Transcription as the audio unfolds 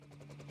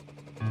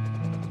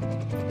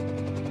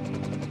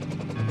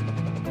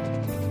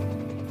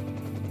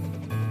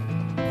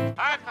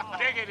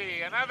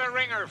diggity, another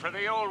ringer for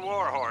the old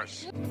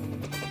warhorse.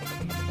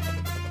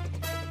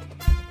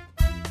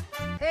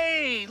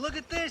 Hey, look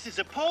at this. It's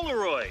a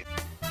Polaroid.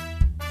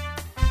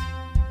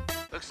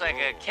 Looks like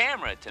a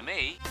camera to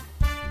me.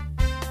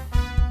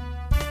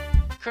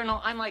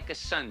 Colonel, I'm like a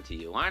son to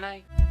you, aren't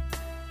I?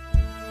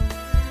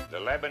 The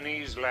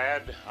Lebanese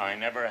lad I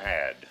never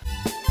had.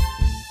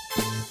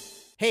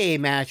 Hey,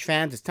 MASH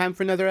fans, it's time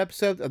for another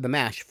episode of the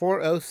MASH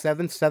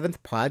 4077th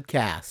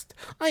podcast.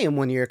 I am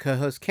one of your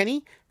co-hosts,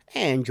 Kenny,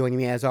 and joining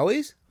me as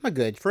always, my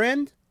good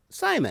friend,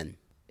 Simon.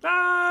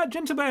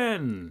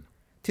 Gentlemen!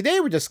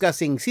 Today we're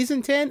discussing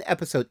Season 10,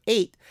 Episode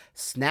 8,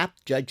 Snap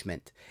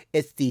Judgment.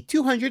 It's the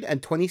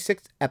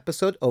 226th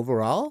episode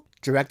overall,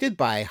 directed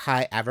by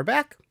Hy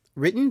Averback,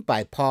 written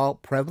by Paul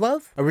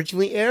Prevlov,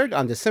 originally aired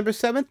on December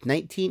 7th,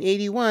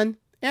 1981,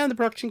 and the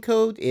production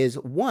code is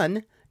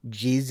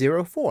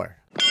 1G04.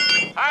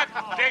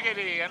 Hot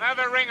diggity,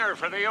 another ringer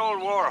for the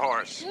old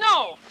warhorse.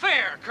 No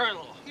fair,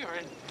 Colonel. You're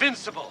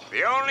invincible.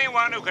 The only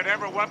one who could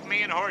ever whoop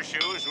me in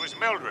horseshoes was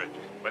Mildred.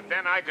 But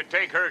then I could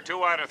take her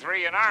 2 out of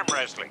 3 in arm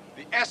wrestling.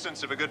 The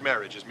essence of a good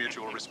marriage is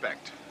mutual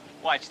respect.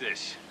 Watch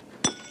this.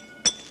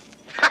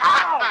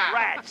 Oh,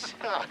 rats!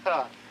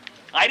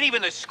 I'd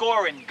even the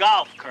score in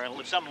golf, Colonel,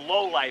 if some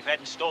lowlife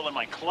hadn't stolen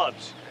my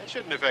clubs. That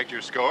shouldn't affect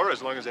your score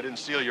as long as I didn't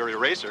steal your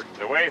eraser.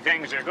 The way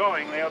things are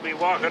going, they'll be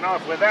walking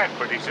off with that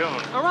pretty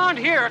soon. Around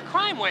here, a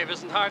crime wave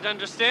isn't hard to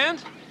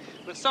understand.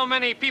 With so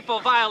many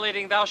people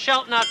violating thou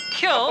shalt not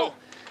kill,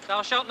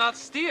 thou shalt not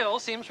steal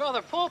seems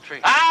rather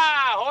paltry.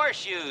 Ah,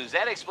 horseshoes.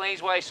 That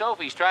explains why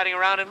Sophie's trotting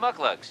around in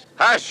mucklucks.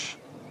 Hush!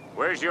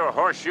 Where's your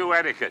horseshoe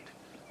etiquette?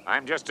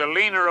 I'm just a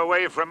leaner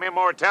away from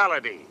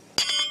immortality.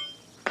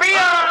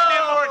 Beyond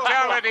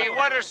immortality!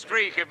 What a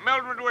streak! If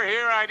Mildred were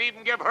here, I'd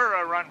even give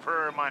her a run for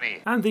her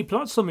money. And the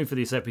plot summary for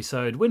this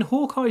episode. When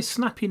Hawkeye's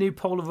snappy new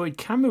Polaroid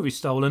camera is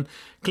stolen,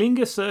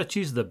 Klinger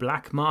searches the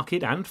black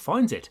market and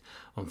finds it.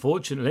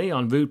 Unfortunately,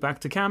 en route back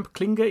to camp,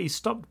 Klinger is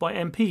stopped by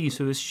MPs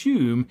who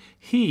assume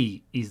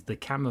he is the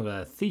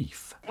camera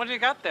thief. What do you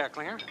got there,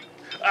 Klinger?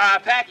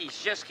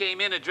 Package just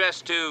came in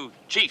addressed to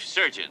Chief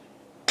Surgeon.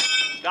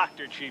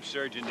 Dr. Chief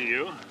Surgeon to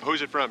you.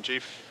 Who's it from,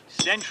 Chief?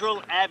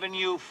 Central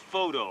Avenue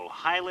Photo,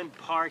 Highland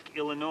Park,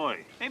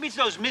 Illinois. Maybe it's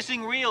those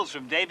missing reels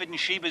from David and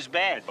Sheba's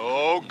bed.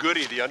 Oh,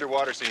 goody, the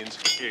underwater scenes.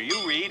 Here,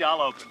 you read,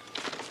 I'll open.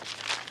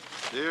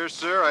 Dear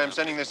sir, I am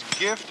sending this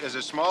gift as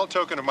a small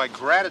token of my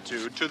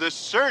gratitude to the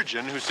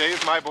surgeon who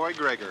saved my boy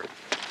Gregor.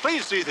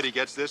 Please see that he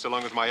gets this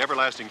along with my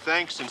everlasting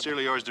thanks.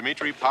 Sincerely yours,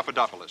 Dimitri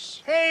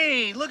Papadopoulos.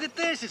 Hey, look at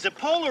this. It's a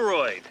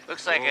Polaroid.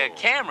 Looks like a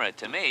camera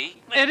to me.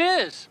 It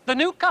is. The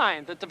new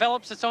kind that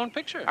develops its own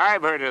picture.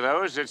 I've heard of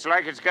those. It's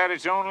like it's got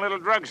its own little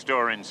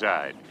drugstore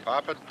inside.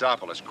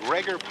 Papadopoulos,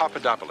 Gregor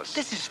Papadopoulos.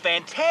 This is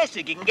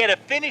fantastic. You can get a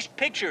finished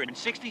picture in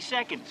 60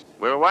 seconds.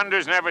 Will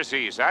wonders never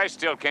cease? I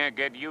still can't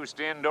get used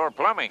to indoor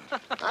plumbing.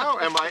 How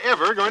am I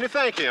ever going to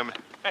thank him?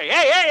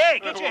 Hey,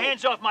 get your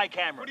hands off my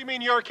camera. What do you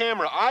mean your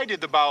camera? I did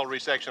the bowel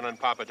resection on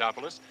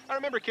Papadopoulos. I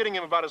remember kidding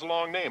him about his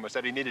long name. I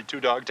said he needed 2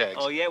 dog tags.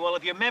 Oh, yeah? Well,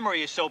 if your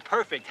memory is so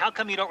perfect, how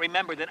come you don't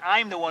remember that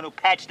I'm the one who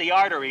patched the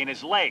artery in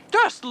his leg?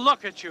 Just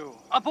look at you.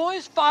 A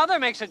boy's father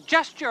makes a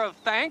gesture of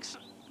thanks,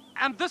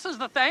 and this is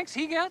the thanks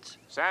he gets?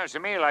 Sounds to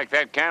me like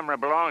that camera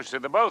belongs to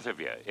the both of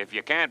you. If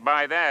you can't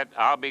buy that,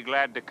 I'll be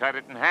glad to cut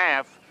it in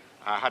half.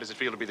 How does it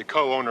feel to be the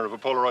co-owner of a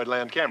Polaroid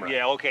land camera?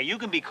 Yeah, okay, you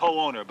can be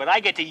co-owner, but I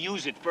get to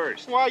use it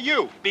first. Why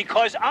you?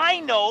 Because I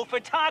know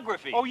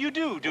photography. Oh, you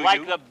do like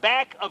you? the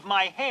back of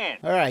my hand.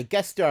 All right,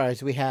 guest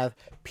stars, we have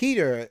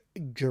Peter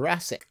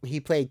Jurasik.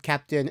 He played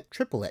Captain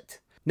Triplet.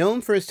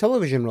 Known for his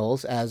television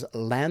roles as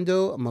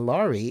Lando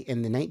Malari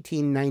in the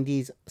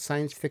 1990s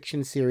science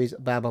fiction series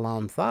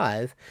Babylon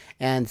 5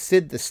 and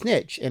Sid the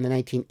Snitch in the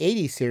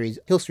 1980s series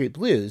Hill Street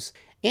Blues,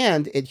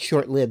 and its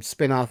short-lived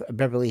spin-off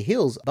Beverly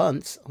Hills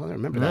Bunts. Well, I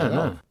remember that at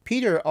all.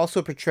 Peter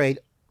also portrayed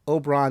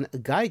Oberon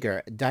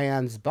Geiger,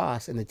 Diane's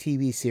boss, in the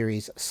TV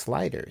series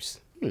Sliders.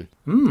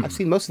 I've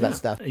seen most of that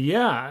stuff.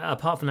 Yeah,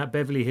 apart from that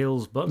Beverly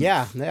Hills Bunch.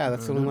 Yeah,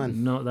 that's the only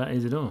one. Not that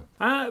is at all.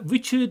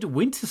 Richard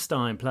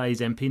Winterstein plays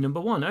MP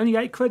number 1. Only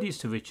 8 credits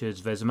to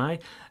Richard's resume.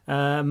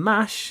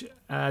 MASH,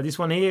 this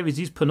one here is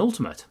his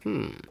penultimate.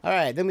 All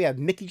right, then we have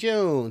Mickey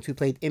Jones, who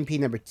played MP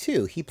number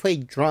 2. He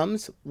played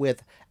drums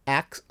with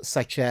acts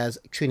such as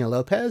Trina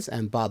Lopez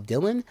and Bob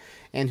Dylan,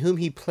 and whom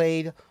he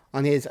played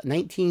on his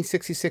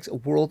 1966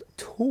 World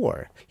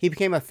Tour. He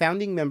became a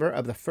founding member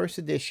of the first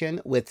edition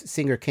with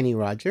singer Kenny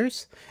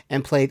Rogers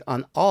and played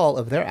on all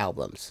of their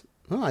albums.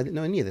 Oh, I didn't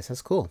know any of this.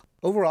 That's cool.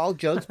 Overall,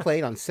 Jones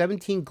played on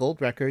 17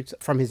 gold records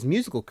from his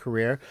musical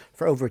career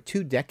for over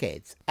 2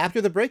 decades.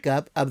 After the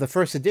breakup of the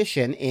first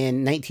edition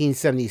in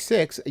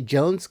 1976,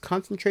 Jones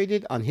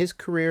concentrated on his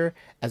career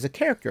as a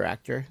character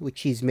actor,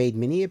 which he's made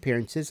many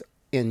appearances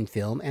in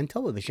film and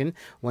television.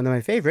 One of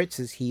my favorites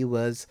is he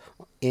was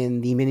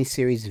in the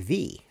miniseries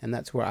V, and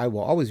that's where I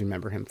will always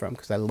remember him from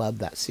because I love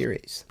that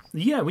series.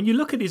 Yeah, when you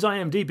look at his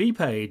IMDb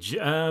page,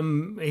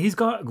 he's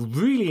got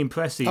really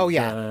impressive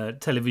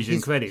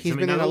television credits. He's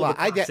been in a lot.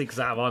 The classics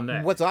that are on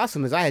there. What's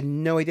awesome is I had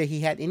no idea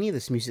he had any of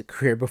this music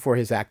career before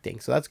his acting,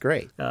 so that's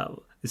great.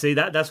 You see,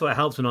 that's what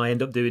helps when I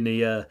end up doing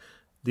the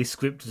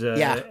script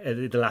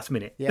at the last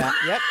minute. Yeah,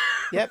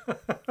 yep.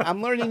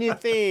 I'm learning new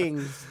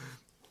things.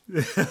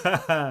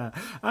 Not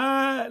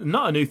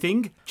a new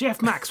thing.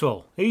 Jeff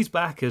Maxwell. He's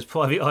back as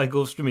Private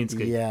Igor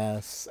Straminski.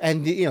 Yes.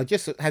 And,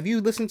 just have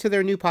you listened to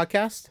their new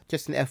podcast?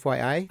 Just an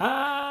FYI?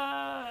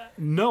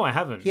 No, I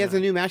haven't. He has a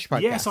new MASH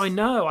podcast. Yes, I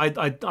know.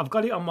 I've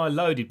got it on my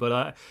loaded,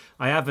 but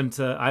I haven't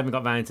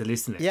got around to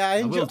listening to it. Yeah,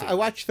 I will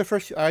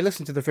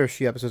listened to the first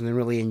few episodes and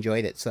really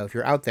enjoyed it. So if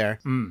you're out there,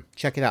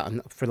 check it out.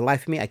 And for the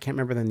life of me, I can't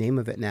remember the name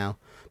of it now.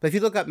 But if you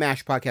look up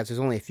MASH podcast, there's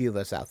only a few of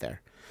us out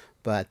there.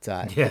 But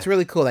it's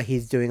really cool that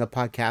he's doing a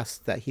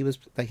podcast that he was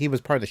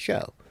part of the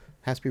show.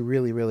 Has to be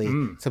really,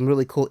 really some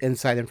really cool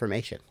inside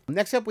information.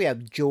 Next up, we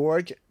have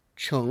George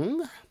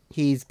Chung.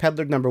 He's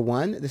Peddler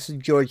 #1. This is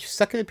George's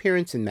second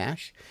appearance in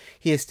MASH.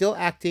 He is still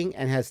acting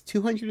and has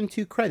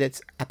 202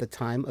 credits at the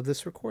time of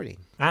this recording.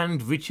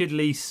 And Richard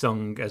Lee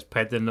Sung as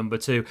Peddler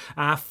 #2.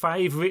 Our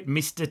favourite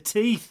Mr.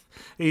 Teeth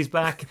is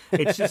back.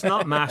 It's just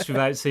not MASH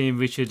without seeing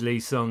Richard Lee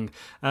Sung.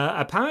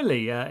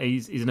 Apparently,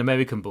 he's an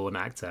American-born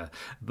actor,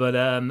 but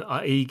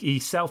he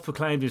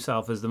self-proclaimed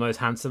himself as the most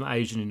handsome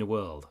Asian in the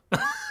world.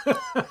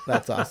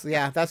 That's awesome.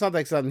 Yeah, that sounds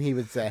like something he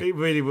would say. It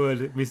really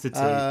would, Mr. T.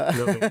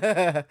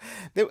 Love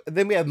it.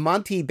 Then we have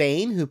Monty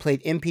Bain, who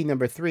played MP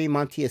 #3.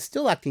 Monty is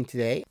still acting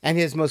today, and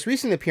his most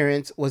recent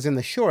appearance was in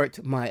the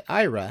short My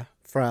Ira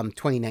from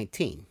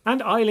 2019.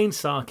 And Eileen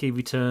Saki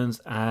returns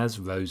as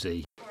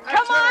Rosie.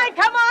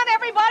 Come on,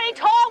 everybody.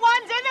 Tall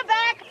ones in the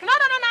back. No,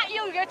 not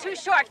you. You're too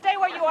short. Stay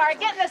where you are.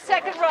 Get in the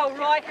second row,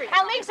 Roy.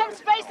 And leave some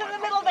space in the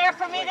middle there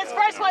for me. This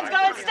first one's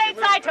going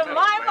stateside to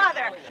my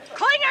mother.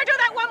 Klinger, do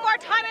that one more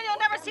time and you'll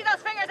never see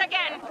those fingers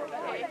again.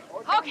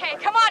 Okay,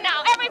 come on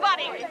now,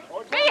 everybody.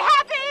 Be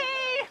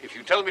happy! If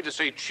you tell me to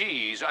say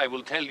cheese, I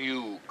will tell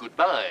you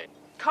goodbye.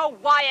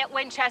 Wyatt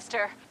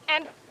Winchester.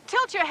 And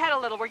tilt your head a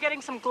little. We're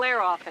getting some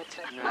glare off it.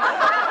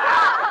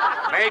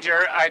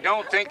 Major, I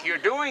don't think you're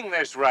doing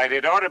this right.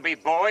 It ought to be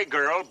boy,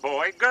 girl,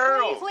 boy,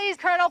 girl. Please,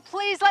 Colonel,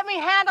 please let me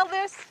handle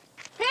this.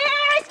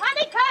 Pierce,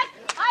 Honeycutt,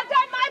 I've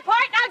done my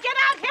part. Now get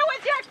out here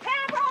with your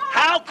camera.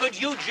 How could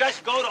you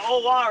just go to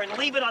OR and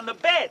leave it on the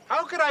bed?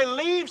 How could I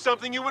leave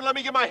something you wouldn't let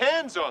me get my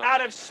hands on?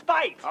 Out of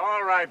spite.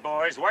 All right,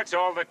 boys, what's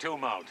all the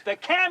tumult? The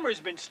camera's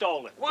been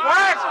stolen. What?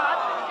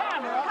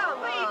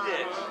 Read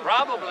this.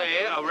 Probably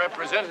a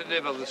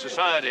representative of the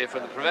Society for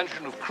the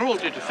Prevention of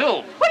Cruelty to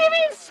Film. What do you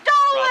mean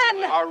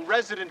stolen? Our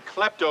resident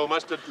klepto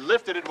must have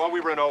lifted it while we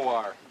were in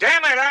OR.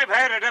 Damn it, I've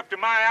had it up to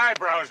my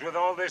eyebrows with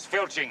all this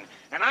filching.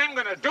 And I'm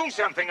gonna do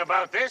something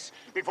about this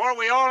before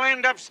we all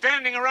end up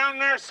standing around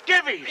their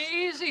skivvies.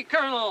 Easy,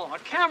 Colonel. A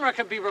camera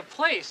can be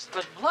replaced,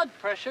 but blood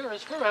pressure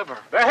is forever.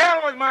 The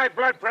hell with my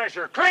blood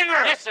pressure.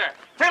 Klinger! Yes, sir.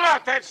 Fill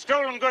out that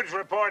stolen goods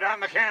report on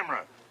the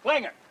camera.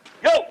 Klinger.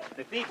 Yo!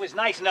 The thief was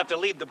nice enough to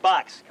leave the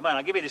box. Come on,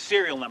 I'll give you the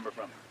serial number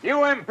from him. You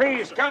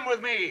MPs, come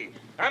with me.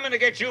 I'm gonna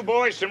get you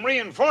boys some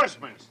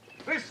reinforcements.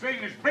 This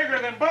thing is bigger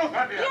than both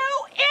of you.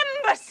 You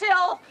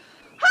imbecile!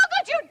 How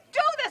could you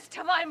do this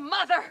to my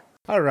mother?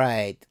 All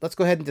right, let's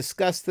go ahead and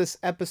discuss this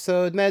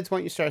episode. Meds, why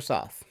don't you start us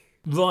off?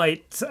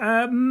 Right.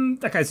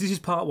 Okay, so this is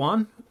part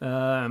 1.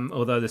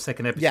 Although the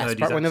second episode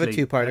part is one of a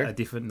actually two-parter. A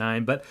different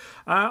name. But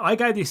I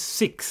gave this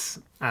 6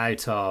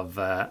 out of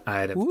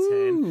 10.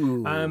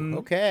 Ooh,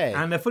 okay.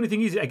 And the funny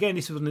thing is, again,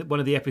 this was one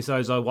of the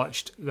episodes I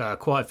watched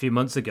quite a few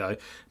months ago.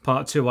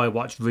 Part 2 I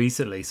watched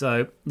recently.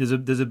 So there's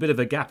a bit of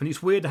a gap. And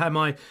it's weird how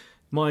my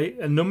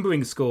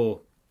numbering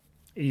score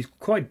is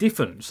quite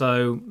different.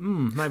 So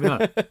maybe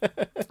not.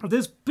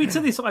 There's bits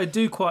of this I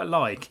do quite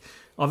like.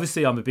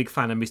 Obviously, I'm a big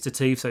fan of Mr.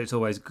 Teeth, so it's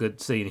always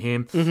good seeing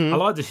him. I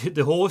like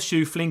the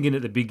horseshoe flinging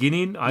at the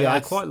beginning. I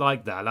quite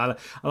like that. I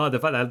like the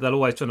fact that they're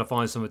always trying to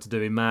find something to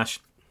do in MASH.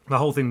 The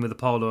whole thing with the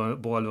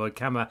Polaroid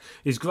camera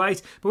is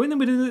great. But when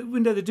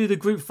they do the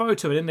group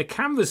photo and then the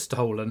camera's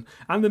stolen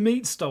and the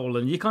meat's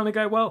stolen, you kind of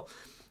go, well,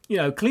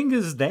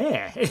 Klinger's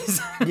there.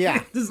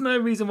 Yeah. There's no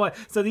reason why.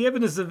 So the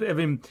evidence of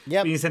him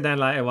being sent down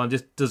later on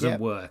just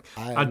doesn't work.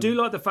 I do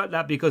like the fact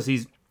that because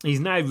he's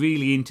now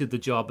really into the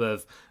job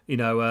of,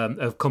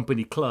 of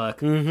company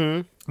clerk,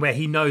 where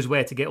he knows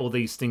where to get all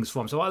these things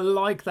from. So I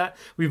like that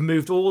we've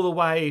moved all the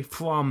way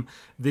from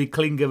the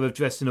Klinger of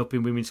dressing up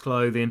in women's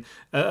clothing,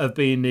 of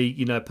being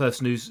the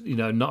person who's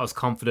not as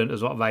confident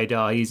as what they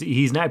are.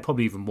 He's now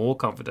probably even more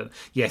confident.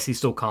 Yes, he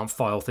still can't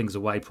file things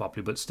away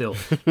properly, but still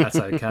that's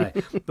okay.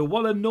 But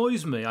what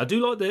annoys me, I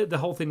do like the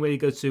whole thing where he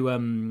goes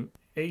to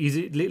is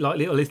it like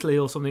Little Italy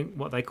or something?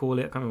 What they call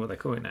it? I can't remember what they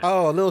call it now.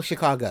 Oh, Little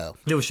Chicago.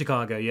 Little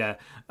Chicago, yeah.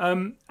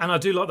 And I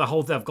do like the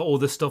whole thing. I've got all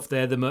the stuff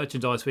there, the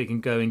merchandise where you can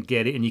go and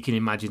get it, and you can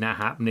imagine that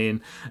happening.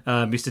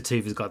 Mr.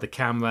 Teeth has got the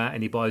camera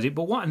and he buys it.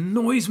 But what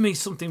annoys me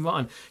something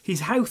rotten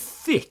is how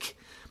thick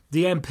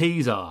the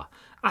MPs are.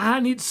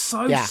 And it's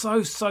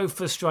so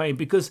frustrating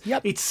because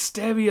it's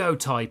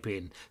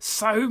stereotyping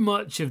so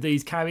much of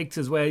these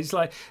characters where it's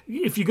like,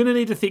 if you're going to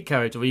need a thick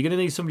character or you're going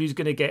to need somebody who's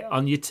going to get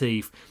on your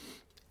teeth,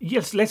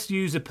 yes, let's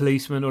use a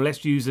policeman or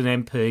let's use an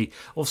MP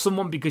or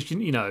someone because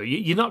you know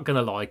you're not going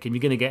to like him,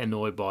 you're going to get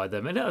annoyed by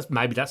them, and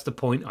maybe that's the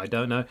point. I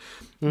don't know,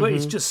 but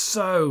it's just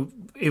so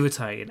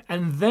irritating.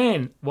 And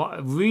then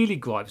what really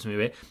gripes me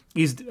with it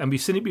is, and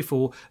we've seen it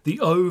before, the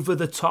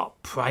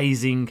over-the-top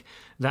praising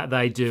that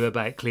they do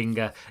about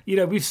Klinger. You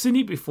know, we've seen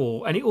it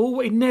before, and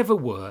it never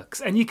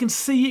works, and you can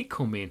see it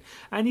coming,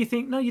 and you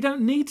think, no, you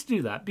don't need to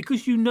do that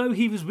because you know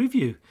he was with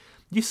you.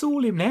 You saw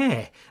him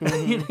there.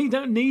 You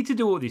don't need to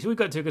do all this. We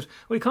got to because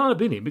he can't have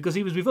been in because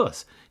he was with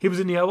us. He was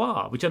in the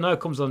OR, which I know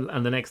comes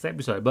on the next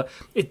episode, but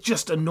it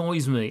just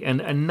annoys me,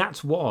 and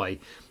that's why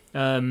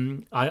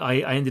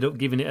I ended up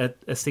giving it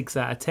a 6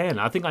 out of 10.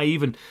 I think I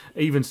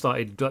even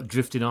started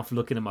drifting off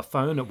looking at my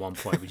phone at one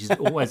point, which is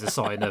always a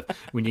sign of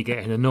when you're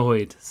getting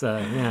annoyed. So,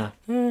 yeah.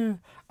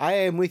 I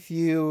am with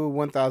you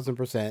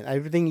 1,000%.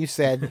 Everything you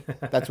said,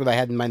 that's what I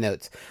had in my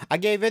notes. I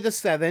gave it a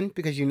 7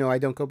 because you know I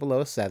don't go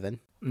below a 7.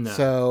 No.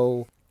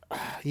 So,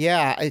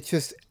 yeah, it's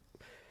just...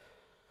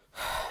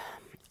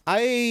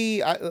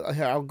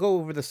 I'll go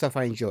over the stuff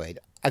I enjoyed.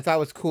 I thought it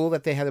was cool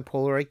that they had a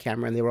Polaroid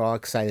camera and they were all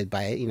excited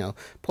by it. You know,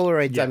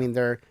 Polaroids, yeah. I mean,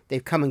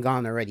 they've come and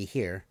gone already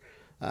here.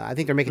 I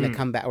think they're making a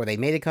comeback, or they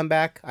made a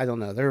comeback. I don't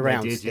know. They're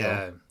around still.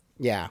 Yeah.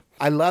 Yeah.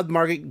 I loved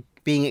Margaret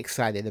being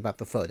excited about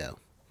the photo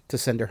to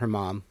send to her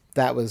mom.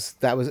 That was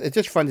it's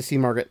just fun to see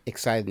Margaret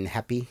excited and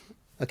happy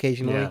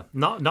occasionally. Yeah.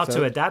 Not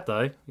to her dad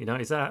though. You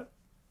notice that?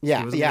 Yeah.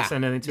 He wasn't going to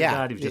send anything to her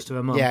dad, he was just to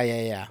her mom.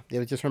 Yeah. It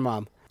was just her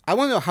mom. I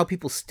want to know how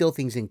people steal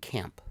things in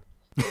camp.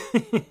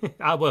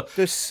 Well,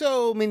 there's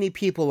so many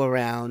people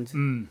around,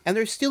 and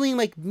they're stealing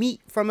like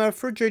meat from a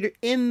refrigerator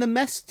in the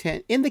mess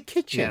tent, in the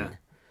kitchen. Yeah.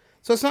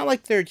 So it's not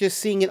like they're just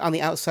seeing it on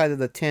the outside of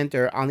the tent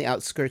or on the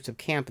outskirts of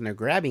camp and they're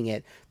grabbing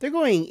it. They're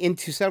going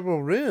into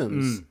several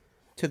rooms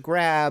to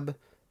grab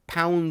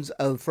pounds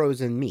of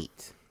frozen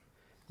meat.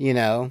 You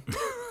know,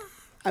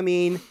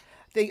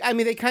 They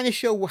kind of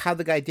show how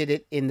the guy did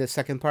it in the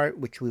second part,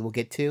 which we will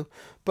get to.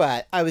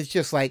 But I was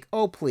just like,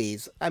 oh,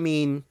 please.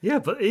 Yeah,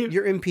 but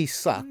your MPs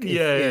suck.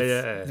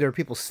 Yeah. There are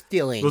people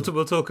stealing.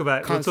 We'll talk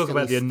about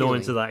the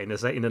annoyance of that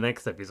in the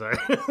next episode.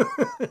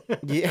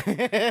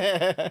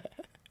 Yeah.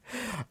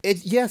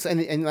 Yes,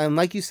 and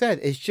like you said,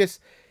 it's just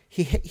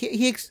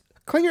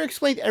Klinger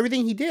explained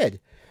everything he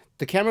did.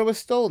 The camera was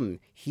stolen.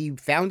 He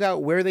found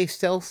out where they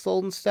sell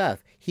stolen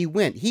stuff. He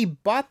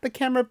bought the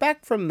camera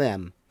back from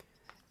them.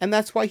 And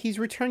that's why he's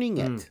returning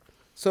it.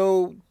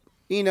 So,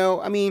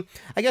 I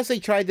guess they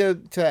tried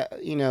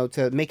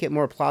to make it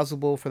more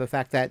plausible for the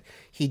fact that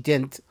he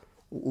didn't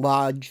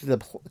lodge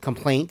the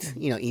complaint,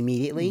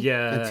 immediately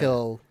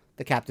until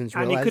the captains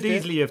realized it. And he could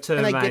easily have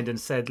turned around and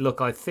said,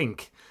 look, I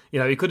think,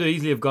 he could have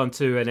easily have gone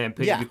to an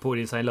MP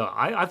reporting and saying, look,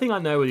 I think I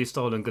know where this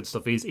stolen good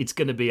stuff is. It's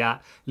going to be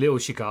at Little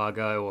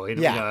Chicago or, or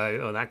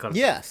that kind of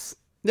stuff.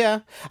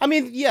 Yeah.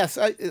 Yes.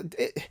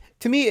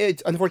 To me,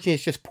 unfortunately,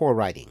 it's just poor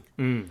writing.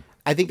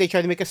 I think they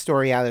tried to make a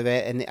story out of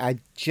it, and I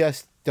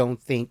just don't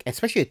think,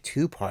 especially a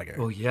two-parter.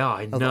 Oh, yeah,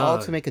 I know. Of all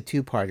to make a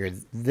two-parter,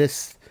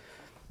 there's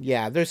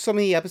so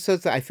many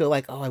episodes that I feel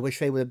like, I wish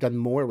they would have done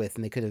more with,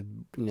 and they could have,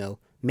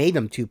 made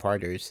them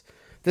two-parters.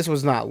 This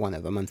was not one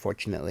of them,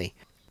 unfortunately.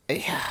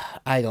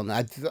 I don't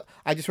know.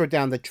 I just wrote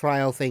down the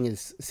trial thing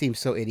seems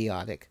so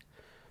idiotic,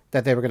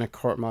 that they were going to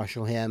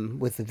court-martial him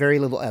with very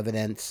little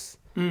evidence.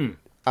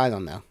 I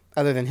don't know.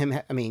 Other than him,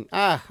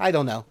 I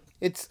don't know.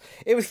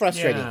 It was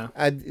frustrating.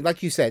 Yeah.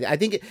 Like you said, I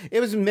think it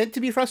was meant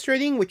to be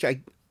frustrating, which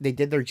they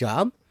did their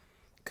job,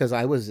 because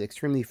I was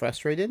extremely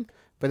frustrated.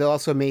 But it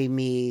also made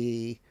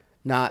me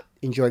not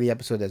enjoy the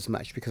episode as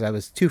much because I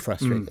was too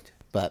frustrated.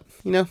 But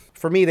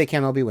for me, they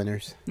can't all be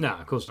winners. No,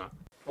 of course not.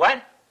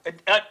 What?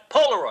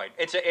 Polaroid.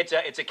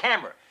 It's a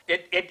camera.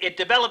 It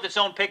developed its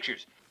own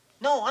pictures.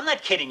 No, I'm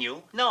not kidding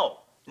you.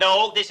 No,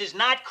 this is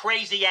not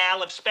Crazy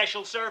Al of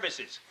Special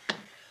Services.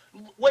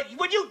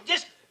 Would you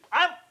just?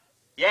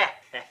 Yeah.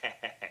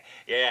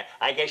 Yeah,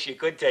 I guess you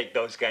could take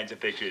those kinds of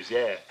pictures,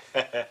 yeah.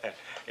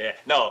 Yeah,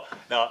 no,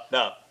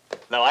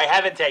 I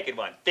haven't taken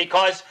one.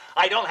 Because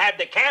I don't have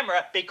the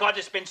camera because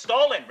it's been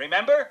stolen,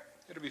 remember?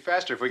 It'd be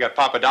faster if we got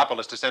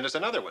Papadopoulos to send us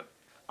another one.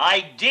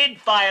 I did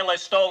file a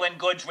stolen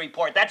goods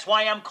report. That's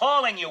why I'm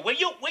calling you. Will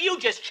you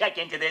just check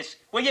into this?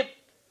 Will you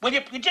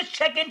just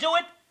check into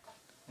it?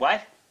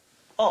 What?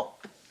 Oh,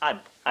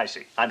 I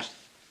see.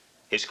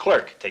 His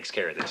clerk takes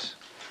care of this.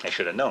 I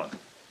should have known.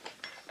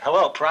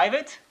 Hello,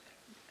 Private?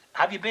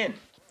 How've you been?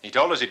 He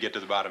told us he'd get to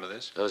the bottom of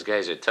this. Those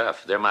guys are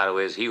tough. Their motto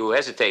is, he who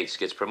hesitates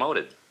gets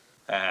promoted.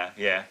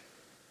 Yeah.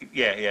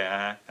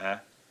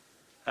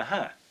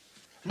 Uh-huh.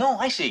 No,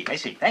 I see.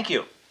 Thank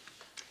you.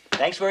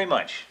 Thanks very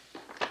much.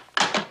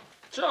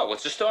 So,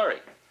 what's the story?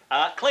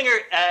 Klinger,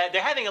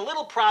 they're having a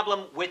little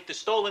problem with the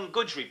stolen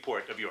goods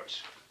report of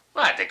yours.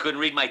 What, they couldn't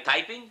read my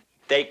typing?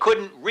 They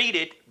couldn't read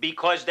it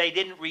because they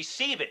didn't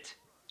receive it.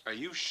 Are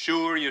you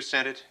sure you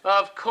sent it?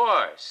 Of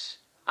course.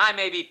 I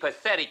may be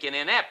pathetic and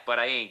inept, but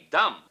I ain't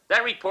dumb.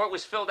 That report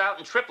was filled out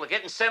in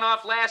triplicate and sent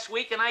off last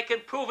week, and I can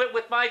prove it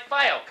with my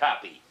file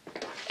copy.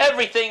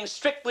 Everything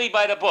strictly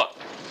by the book.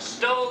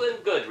 Stolen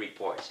good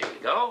reports. Here we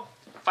go.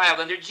 Filed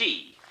under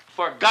G.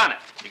 Forgot it.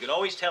 You can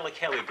always tell a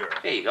Kelly girl.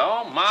 There you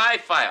go, my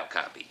file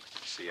copy.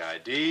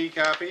 CID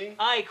copy.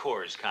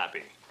 I-Corps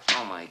copy.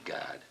 Oh, my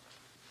God.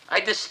 I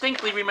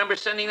distinctly remember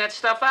sending that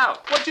stuff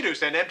out. What'd you do,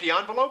 send empty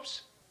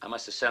envelopes? I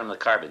must have sent him the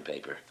carbon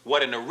paper.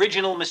 What an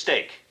original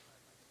mistake.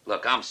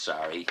 Look, I'm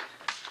sorry.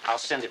 I'll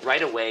send it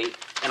right away,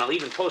 and I'll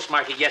even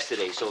postmark it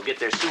yesterday, so it'll get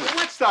there soon. Well,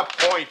 what's the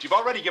point? You've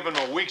already given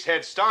him a week's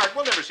head start.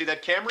 We'll never see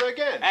that camera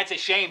again. That's a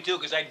shame, too,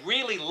 because I'd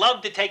really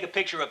love to take a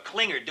picture of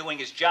Klinger doing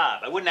his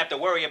job. I wouldn't have to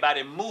worry about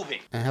him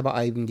moving. And how about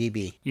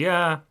IMDb?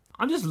 Yeah,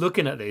 I'm just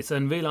looking at this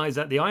and realise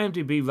that the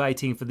IMDb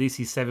rating for this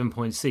is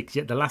 7.6,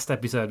 yet the last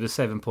episode was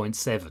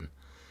 7.7.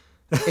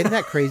 Isn't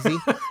that crazy?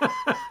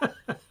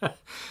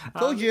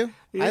 Told you.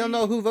 I don't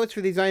know who votes for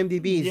these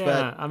IMDb's, yeah,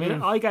 but I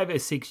mean, I gave it a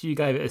 6, you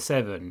gave it a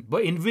 7.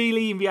 But in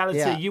reality,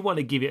 Yeah. you want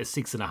to give it a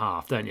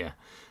 6.5, don't you?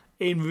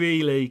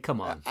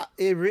 Come on.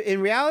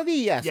 in reality,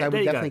 yes, Yeah, I there would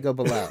you definitely go.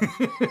 go below.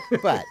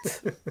 But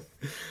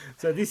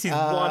So this is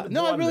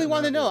no, I really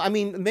want to know. I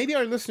mean, maybe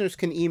our listeners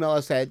can email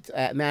us at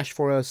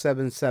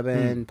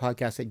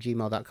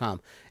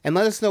mash4077podcast@gmail.com and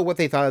let us know what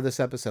they thought of this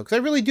episode. Because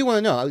I really do want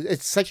to know.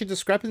 It's such a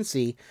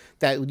discrepancy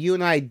that you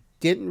and I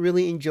didn't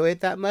really enjoy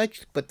it that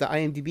much, but the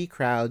IMDb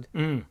crowd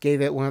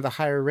gave it one of the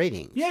higher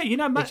ratings. Yeah, you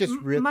know, It's just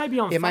maybe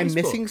on Am Facebook. I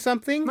missing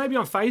something? Maybe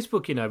on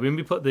Facebook, you know, when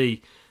we put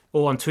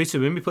or on Twitter,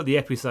 when we put the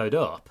episode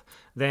up,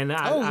 then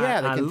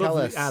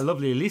our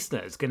lovely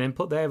listeners can then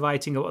put their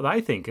rating of what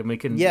they think, and we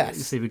can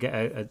see if we get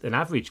an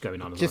average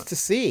going on. Just to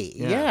see.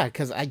 Yeah,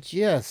 because I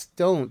just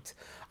don't.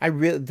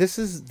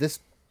 This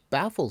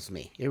baffles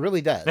me. It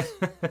really does.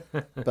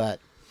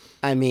 But,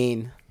 I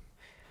mean,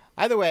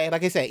 either way,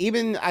 like I said,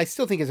 I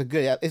still think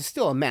it's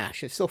still a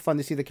MASH. It's still fun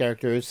to see the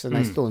characters, and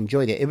I still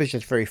enjoyed it. It was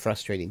just very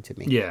frustrating to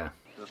me. Yeah.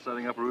 Just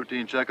setting up a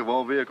routine check of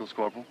all vehicles,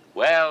 Corporal.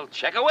 Well,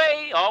 check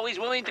away. Always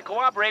willing to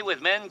cooperate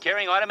with men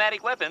carrying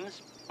automatic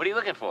weapons. What are you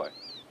looking for?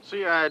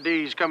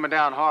 CID's coming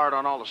down hard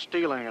on all the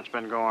stealing that's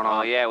been going on.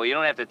 Oh, yeah, well, you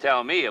don't have to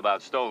tell me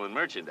about stolen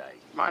merchandise.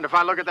 Mind if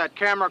I look at that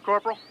camera,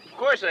 Corporal? Of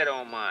course I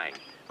don't mind.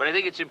 But I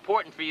think it's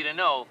important for you to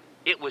know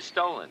it was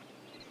stolen.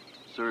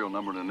 Serial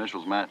number and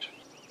initials match.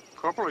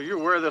 Corporal, are you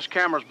aware this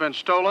camera's been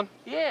stolen?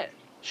 Yeah,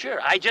 sure.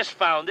 I just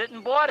found it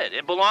and bought it.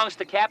 It belongs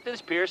to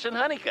Captains Pierce and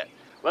Honeycutt.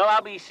 Well,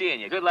 I'll be seeing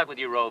you. Good luck with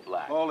your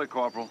roadblock. Hold it,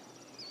 Corporal.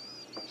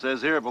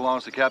 Says here it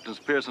belongs to Captains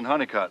Pierce and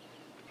Honeycutt.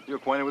 You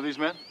acquainted with these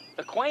men?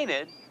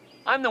 Acquainted?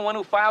 I'm the one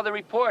who filed the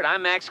report.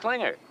 I'm Max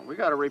Klinger. We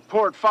got a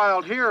report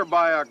filed here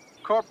by a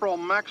Corporal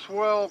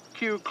Maxwell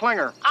Q.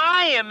 Klinger.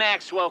 I am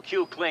Maxwell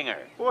Q. Klinger.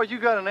 Boy, you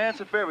got an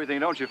answer for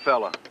everything, don't you,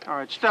 fella? All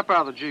right, step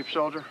out of the Jeep,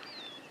 soldier.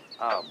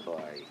 Oh,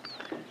 boy.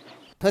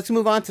 Let's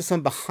move on to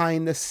some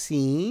behind the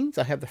scenes.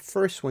 I have the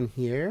first one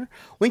here.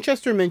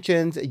 Winchester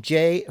mentions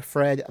J.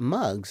 Fred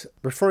Muggs,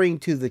 referring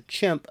to the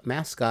chimp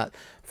mascot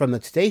from the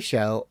Today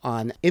Show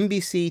on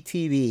NBC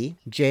TV.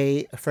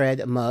 J.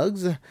 Fred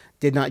Muggs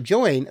did not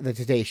join the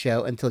Today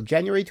Show until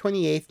January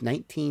 28th,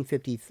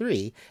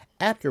 1953,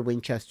 after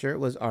Winchester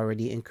was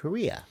already in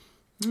Korea.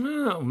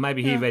 Oh,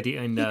 maybe he read it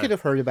in... You could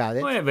have heard about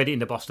it. Oh, yeah, read it in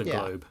the Boston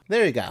Globe.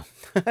 There you go.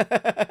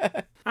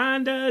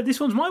 And this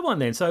one's my one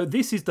then. So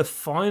this is the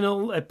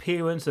final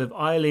appearance of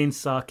Eileen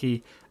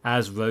Saki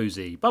as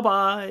Rosie.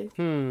 Bye-bye.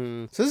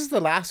 So this is the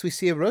last we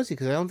see of Rosie,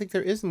 because I don't think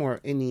there is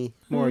any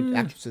more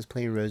actresses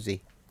playing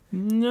Rosie.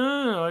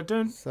 No, I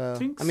don't think so.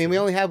 I mean, we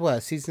only have,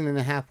 a season and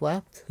a half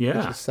left? Yeah.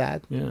 Which is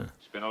sad. Yeah.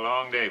 It's been a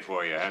long day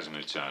for you, hasn't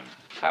it, son?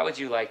 How would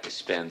you like to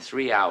spend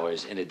 3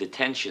 hours in a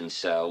detention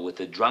cell with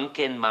a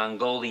drunken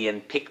Mongolian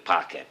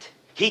pickpocket?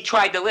 He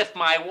tried to lift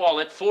my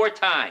wallet 4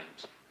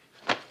 times.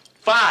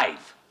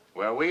 5.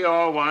 Well, we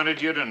all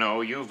wanted you to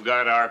know you've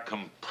got our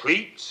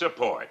complete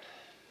support.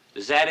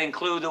 Does that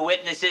include the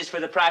witnesses for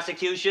the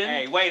prosecution?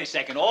 Hey, wait a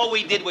second. All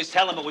we did was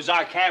tell him it was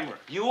our camera.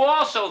 You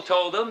also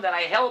told them that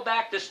I held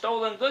back the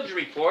stolen goods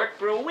report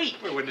for a week.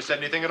 We wouldn't have said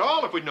anything at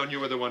all if we'd known you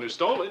were the one who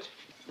stole it.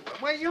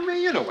 Well,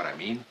 you know what I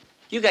mean.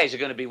 You guys are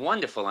going to be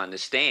wonderful on the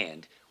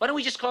stand. Why don't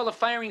we just call the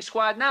firing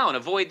squad now and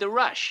avoid the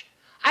rush?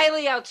 I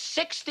lay out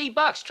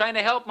 $60 trying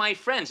to help my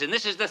friends, and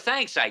this is the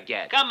thanks I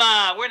get. Come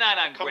on, we're not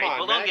Come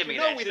ungrateful. on, Don't Max. give me You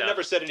know that we'd stuff. have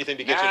never said anything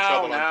to get you in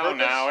trouble on purpose.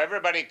 Now,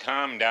 everybody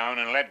calm down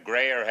and let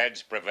grayer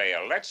heads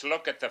prevail. Let's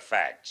look at the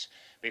facts.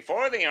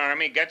 Before the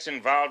Army gets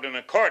involved in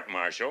a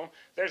court-martial,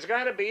 there's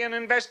got to be an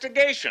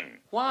investigation.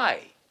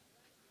 Why?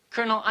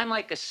 Colonel, I'm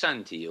like a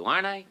son to you,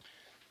 aren't I?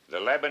 The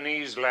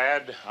Lebanese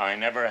lad I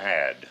never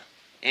had.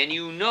 And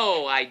you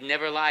know I'd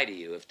never lie to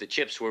you if the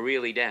chips were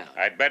really down.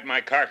 I'd bet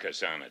my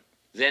carcass on it.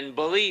 Then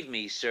believe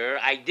me, sir,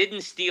 I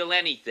didn't steal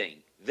anything.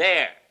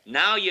 There.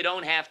 Now you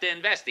don't have to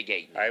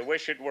investigate me. I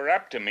wish it were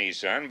up to me,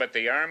 son, but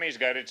the Army's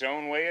got its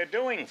own way of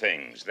doing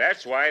things.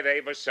 That's why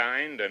they've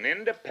assigned an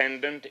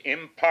independent,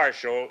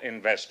 impartial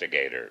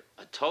investigator.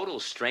 A total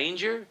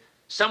stranger?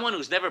 Someone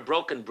who's never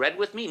broken bread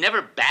with me?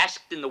 Never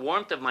basked in the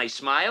warmth of my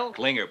smile?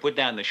 Klinger, put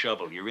down the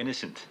shovel. You're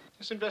innocent.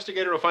 This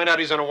investigator will find out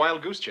he's on a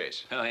wild goose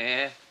chase. Oh,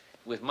 yeah?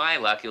 With my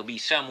luck, he'll be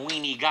some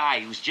weenie guy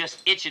who's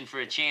just itching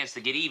for a chance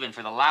to get even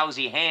for the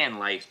lousy hand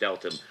life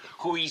dealt him.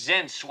 Who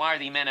resents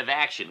swarthy men of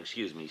action.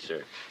 Excuse me,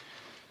 sir.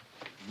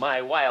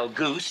 My wild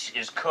goose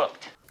is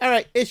cooked. All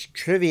right, it's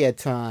trivia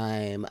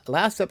time.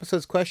 Last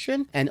episode's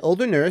question: an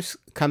older nurse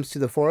comes to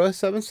the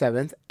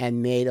 4077th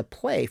and made a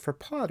play for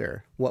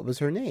Potter. What was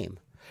her name?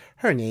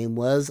 Her name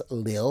was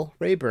Lil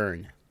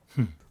Rayburn.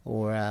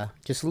 Or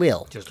just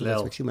Lil. Just Lil. Lil.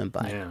 That's what you meant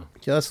by. Yeah.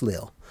 Just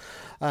Lil.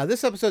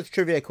 This episode's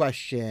trivia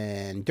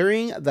question.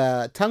 During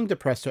the tongue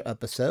depressor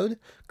episode,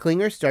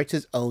 Klinger starts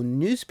his own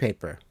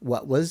newspaper.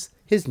 What was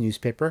his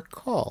newspaper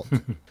called?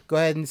 Go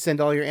ahead and send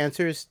all your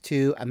answers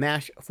to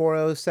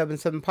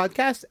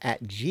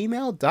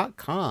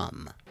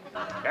mash4077podcast@gmail.com.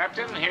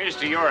 Captain, here's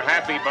to your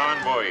happy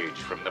bond voyage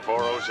from the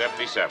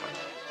 4077.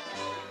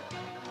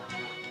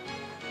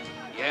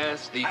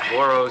 Yes, the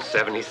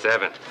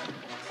 4077.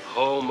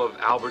 Home of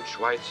Albert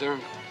Schweitzer,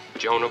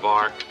 Joan of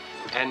Arc,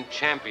 and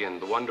Champion,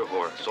 the Wonder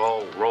Horse,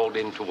 all rolled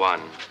into one.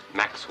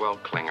 Maxwell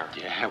Klinger.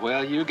 Yeah,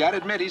 well, you gotta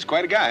admit, he's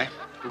quite a guy.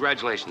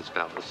 Congratulations,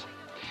 fellas.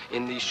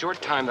 In the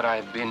short time that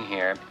I've been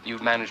here,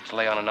 you've managed to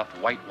lay on enough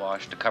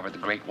whitewash to cover the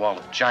Great Wall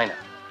of China.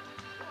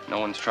 No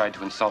one's tried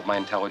to insult my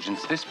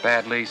intelligence this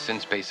badly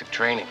since basic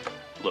training.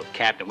 Look,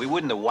 Captain, we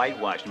wouldn't have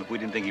whitewashed him if we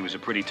didn't think he was a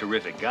pretty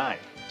terrific guy.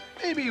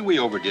 Maybe we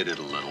overdid it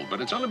a little, but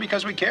it's only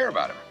because we care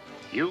about him.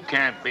 You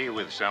can't be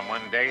with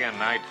someone day and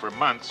night for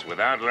months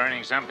without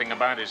learning something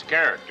about his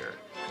character.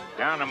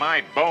 Down to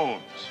my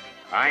bones.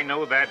 I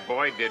know that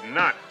boy did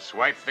not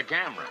swipe the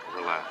camera.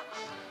 Relax.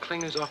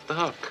 Klinger's off the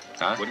hook.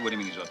 Huh? What do you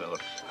mean he's off the hook?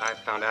 I've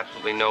found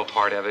absolutely no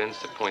hard evidence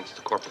that points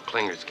to Corporal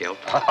Klinger's guilt.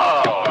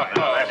 Oh,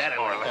 no, that's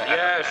more like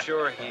Yeah,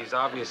 sure, he's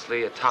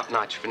obviously a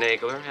top-notch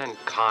finagler and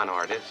con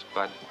artist,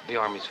 but the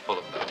Army's full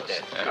of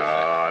those.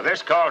 Oh,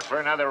 this calls for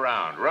another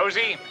round.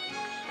 Rosie,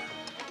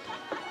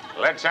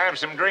 let's have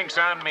some drinks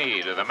on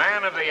me to the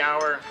man of the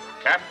hour,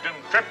 Captain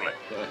Triplett.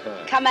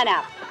 Come on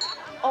out.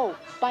 Oh,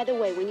 by the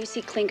way, when you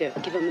see Klinger,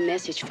 give him a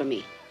message for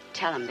me.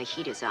 Tell him the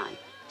heat is on.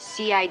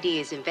 CID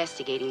is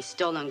investigating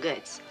stolen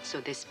goods,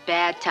 so this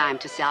bad time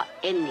to sell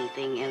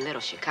anything in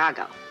Little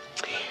Chicago.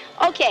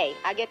 Okay,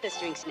 I get the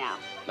drinks now.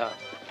 No,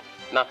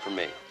 not for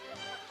me.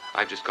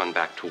 I've just gone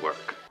back to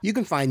work. You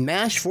can find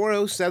MASH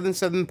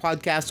 4077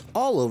 podcasts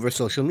all over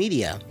social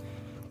media.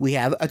 We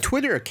have a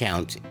Twitter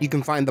account. You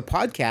can find the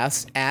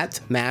podcast at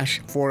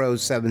MASH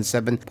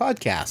 4077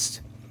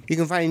 podcast. You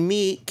can find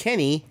me,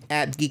 Kenny,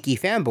 at Geeky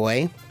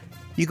Fanboy.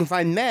 You can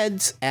find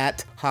Meds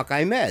at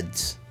Hawkeye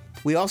Meds.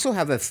 We also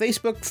have a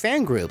Facebook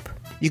fan group.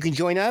 You can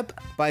join up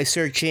by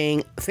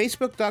searching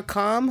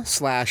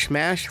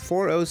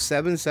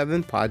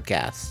facebook.com/MASH4077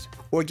 podcast.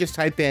 Or just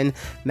type in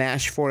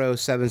MASH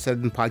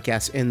 4077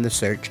 podcast in the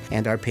search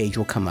and our page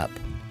will come up.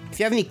 If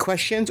you have any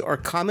questions or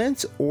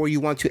comments, or you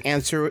want to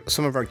answer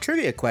some of our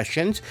trivia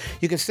questions,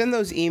 you can send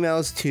those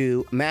emails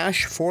to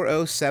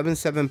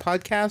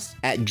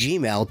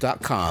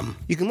mash4077podcast@gmail.com.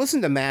 You can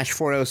listen to MASH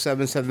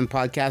 4077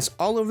 podcasts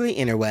all over the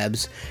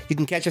interwebs. You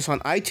can catch us on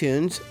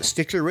iTunes,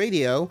 Stitcher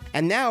Radio,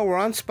 and now we're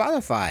on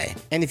Spotify.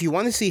 And if you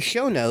want to see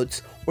show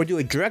notes, or do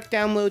a direct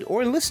download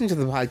or listen to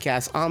the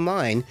podcast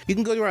online, you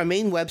can go to our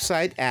main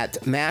website at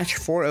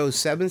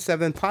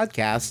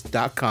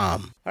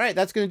mash4077podcast.com. All right,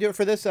 that's going to do it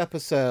for this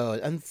episode.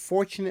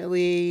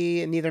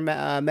 Unfortunately, neither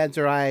Meds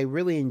or I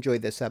really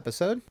enjoyed this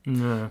episode,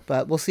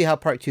 but we'll see how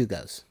part 2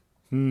 goes.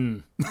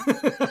 We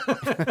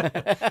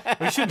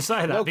shouldn't say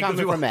that. No because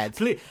comment from Meds.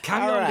 Please,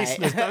 carry on,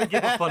 listeners. Don't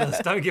give up on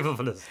us. Don't give up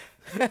on us.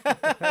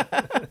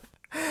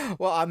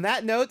 Well, on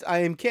that note, I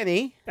am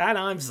Kenny. And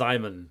I'm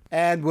Simon.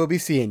 And we'll be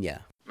seeing you.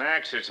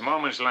 Max, it's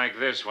moments like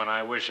this when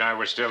I wish I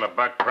were still a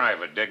buck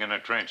private digging a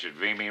trench at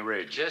Vimy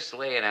Ridge. Just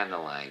lay it on the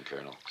line,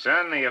 Colonel.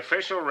 Son, the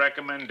official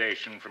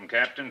recommendation from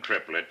Captain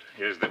Triplett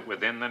is that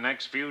within the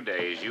next few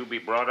days you be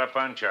brought up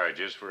on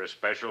charges for a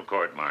special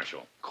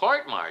court-martial.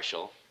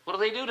 Court-martial? What'll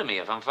they do to me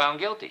if I'm found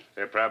guilty?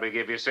 They'll probably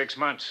give you 6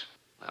 months.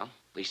 Well,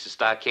 at least the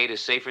stockade is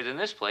safer than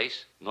this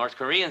place. North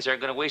Koreans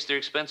aren't going to waste their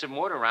expensive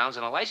mortar rounds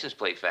in a license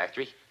plate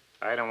factory.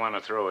 I don't want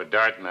to throw a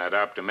dart in that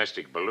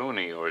optimistic balloon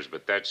of yours,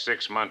 but that's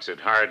 6 months at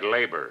hard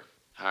labor.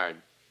 Hard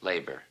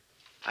labor.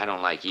 I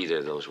don't like either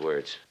of those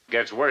words.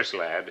 Gets worse,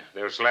 lad.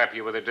 They'll slap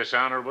you with a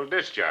dishonorable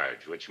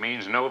discharge, which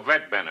means no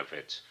vet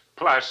benefits.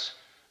 Plus,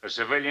 a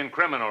civilian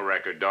criminal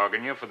record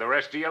dogging you for the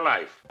rest of your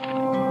life.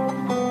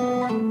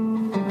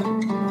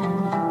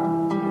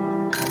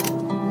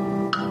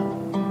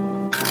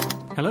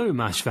 Hello,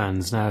 MASH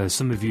fans. Now, as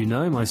some of you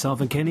know,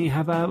 myself and Kenny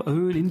have our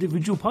own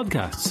individual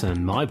podcasts,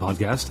 and my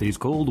podcast is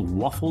called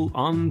Waffle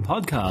On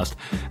Podcast,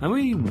 and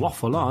we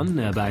waffle on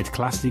about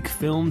classic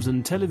films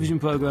and television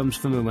programs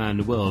from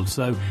around the world.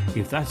 So,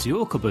 if that's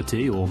your cup of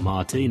tea or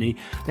martini,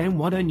 then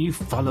why don't you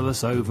follow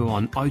us over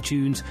on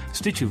iTunes,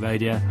 Stitcher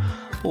Radio,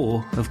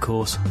 or, of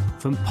course,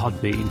 from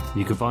Podbean.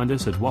 You can find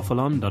us at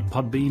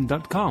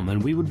waffleon.podbean.com,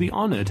 and we would be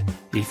honoured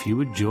if you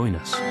would join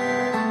us.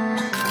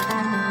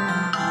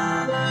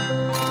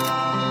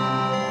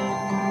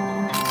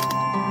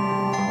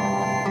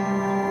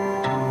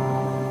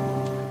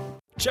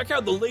 Check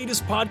out the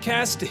latest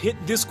podcast to hit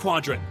this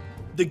quadrant,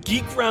 The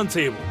Geek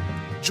Roundtable.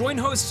 Join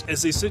hosts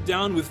as they sit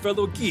down with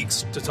fellow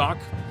geeks to talk,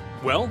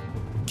 well,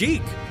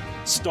 geek.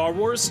 Star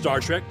Wars, Star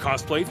Trek,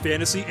 cosplay,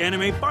 fantasy,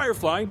 anime,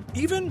 Firefly,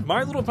 even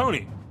My Little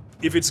Pony.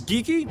 If it's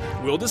geeky,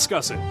 we'll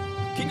discuss it.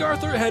 King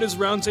Arthur had his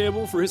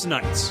roundtable for his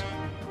knights.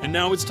 And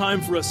now it's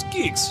time for us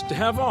geeks to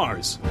have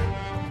ours.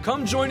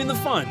 Come join in the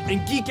fun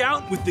and geek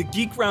out with the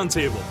Geek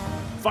Roundtable.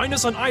 Find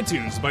us on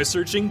iTunes by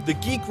searching The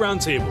Geek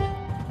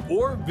Roundtable.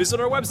 Or visit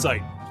our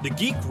website,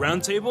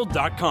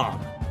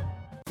 thegeekroundtable.com.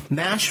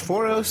 MASH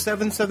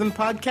 4077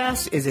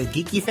 Podcast is a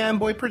Geeky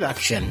Fanboy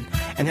production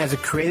and has a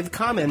Creative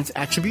Commons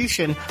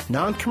Attribution,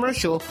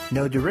 Non-Commercial,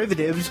 No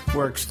Derivatives,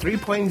 Works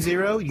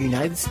 3.0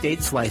 United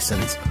States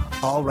license.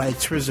 All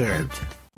rights reserved.